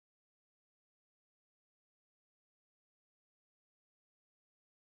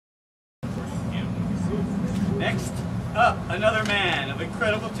up another man of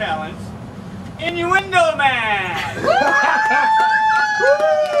incredible talents, Innuendo Man!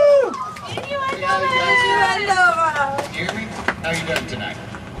 Innuendo Man! You hear me? How you doing tonight?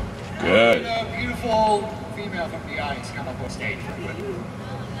 Good. A beautiful female from the audience come up on stage.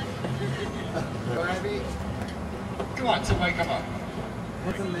 Go ahead, B. Come on, somebody come up.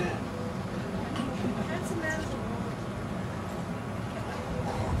 That's a man. That's a man.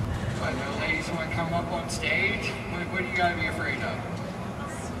 What, no ladies want to come up on stage? What do you gotta be afraid of?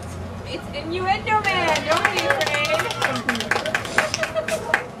 It's Innuendo Man, don't be afraid.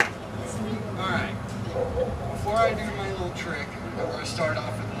 Alright. Before I do my little trick, I'm going to start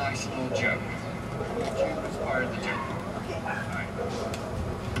off with a nice little joke. Which was part of the joke. Alright.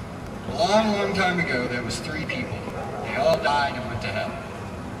 A long time ago, there was 3 people. They all died and went to hell.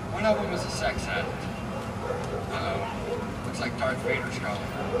 One of them was a sex addict. Uh-oh. Looks like Darth Vader's calling.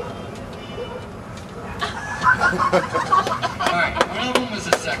 Alright, one of them was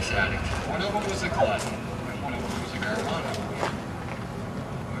a sex addict. One of them was a glutton. And one of them was a marijuana.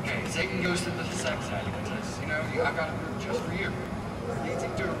 Okay, Satan goes to the sex addict and says, you know, I've got a room just for you. Leads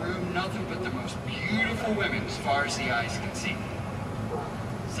him to a room, nothing but the most beautiful women as far as the eyes can see.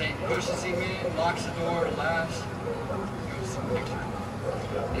 Satan pushes him in, locks the door, laughs, goes to the next room.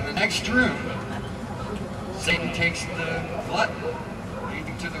 In the next room, Satan takes the glutton, leads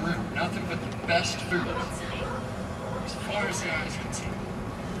him to the room, nothing but the best food. As far as the eyes can see.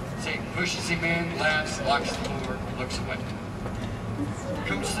 Satan pushes him in, laughs, locks the door, looks away.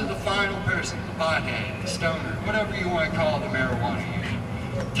 Comes to the final person, the pothead, the stoner, whatever you want to call the marijuana user.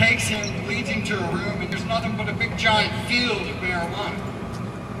 Takes him, leads him to a room, and there's nothing but a big giant field of marijuana.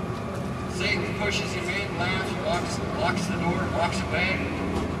 Satan pushes him in, laughs, locks the door, walks away.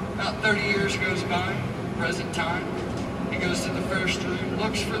 About 30 years goes by, present time. He goes to the first room,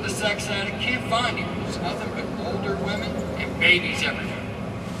 looks for the sex addict, can't find him. There's nothing but older women and babies everywhere.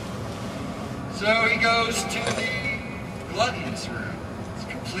 So he goes to the glutton's room. He's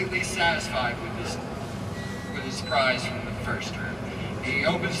completely satisfied with his prize from the first room. He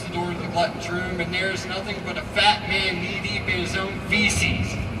opens the door to the glutton's room, and there's nothing but a fat man knee-deep in his own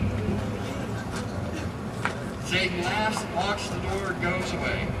feces. Satan laughs, locks the door, goes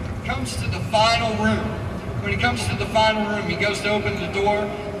away. Comes to the final room. When he comes to the final room, he goes to open the door.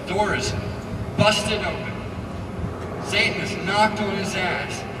 The door is busted open. Satan is knocked on his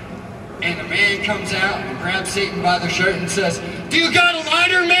ass. And the man comes out and grabs Satan by the shirt and says, "Do you got a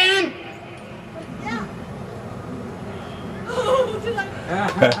lighter, man?" Yeah. Oh, did I?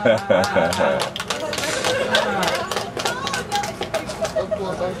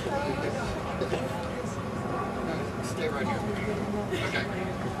 Stay right here. Okay.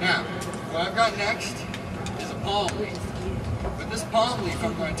 Now, what I've got next is a palm leaf. With this palm leaf,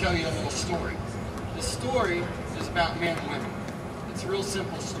 I'm going to tell you a little story. The story is about men and women. It's a real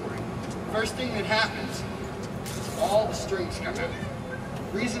simple story. First thing that happens is all the strings come out.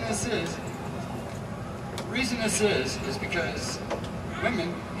 The reason this is because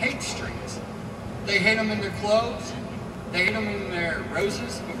women hate strings. They hate them in their clothes, they hate them in their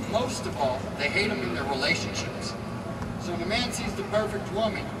roses, but most of all, they hate them in their relationships. So when a man sees the perfect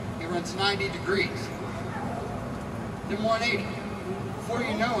woman, he runs 90 degrees, then 180. Before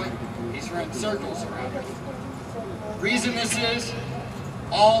you know it, he's running circles around her. The reason this is,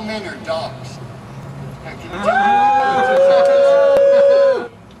 all men are dogs. Now, can you tell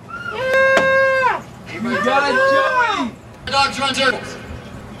me? You got it, Joey! Dogs run circles.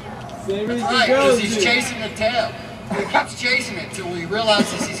 Same as Right, because he's chasing the tail. He keeps chasing it until he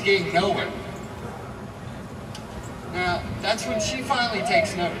realizes he's getting nowhere. Now, that's when she finally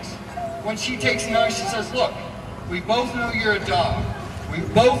takes notice. When she takes notice, she says, "Look, we both know you're a dog. We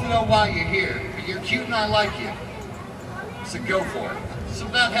both know why you're here, but you're cute and I like you. So go for it." So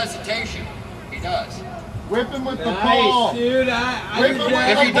without hesitation, he does. Whip him with the ball. Nice, dude.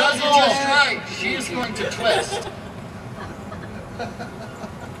 If he does it just right, she is going to twist.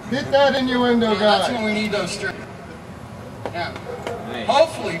 Hit that innuendo That's guy. when we need those strings. Now, Nice.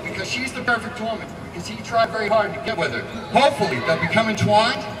 hopefully, because she's the perfect woman, because he tried very hard to get with her, hopefully they'll become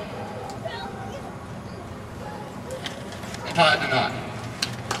entwined and tie the knot.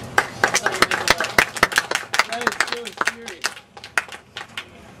 That is so serious.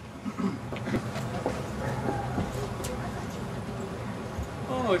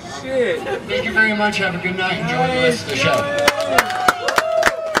 Oh shit! Thank you very much. Have a good night. Enjoy the rest of the show.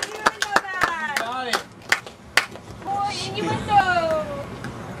 Got it. Boy, Innuendo!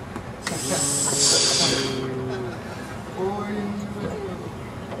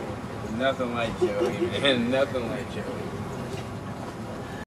 Nothing like Joey, man. Nothing like Joey.